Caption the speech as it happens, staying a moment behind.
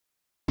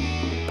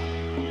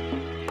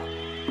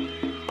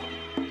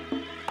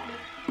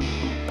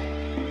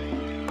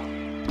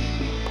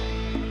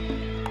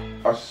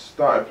I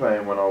started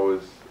playing when I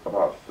was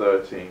about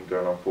 13,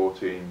 going on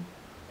 14,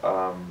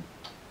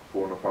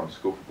 for Northampton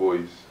School for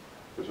Boys,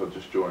 which I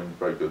just joined,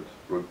 very good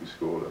rugby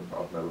school, and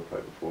I've never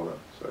played before then.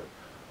 So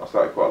I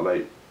started quite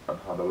late and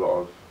had a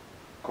lot of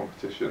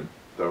competition.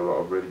 There were a lot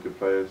of really good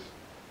players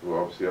who were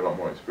obviously a lot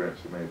more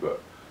experienced than me,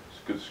 but it's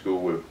a good school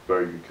with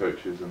very good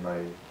coaches, and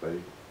they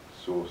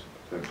saw some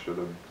potential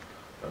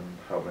and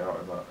helped me out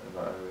in that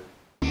area.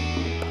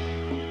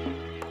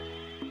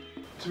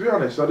 To be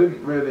honest, I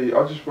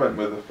just went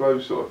with the flow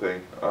sort of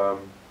thing.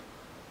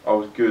 I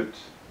was good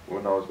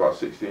when I was about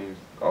 16.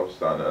 I was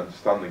starting to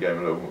understand the game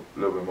a little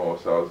bit more,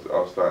 so I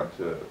was starting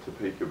to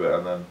peak a bit,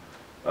 and then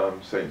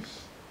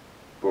Saints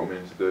brought me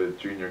into the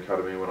junior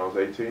academy when I was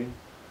 18,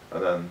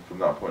 and then from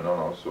that point on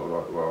I was sort of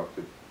like, well, I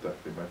could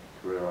definitely make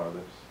a career out of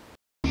this.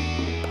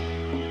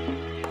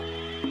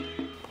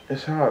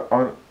 It's hard.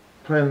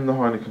 Playing in the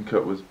Heineken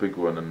Cup was a big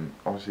one, and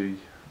obviously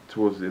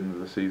towards the end of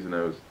the season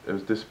it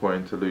was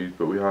disappointing to lose,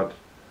 but we had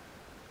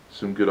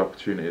some good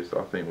opportunities that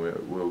I think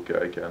we'll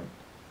get again.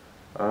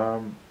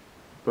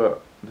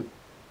 But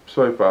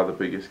so far the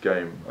biggest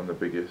game and the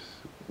biggest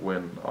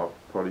win I've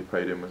probably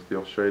played in was the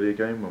Australia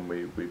game, when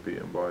we beat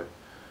them by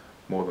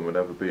more than we'd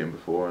ever beaten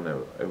before, and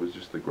it was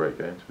just a great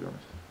game, to be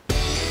honest.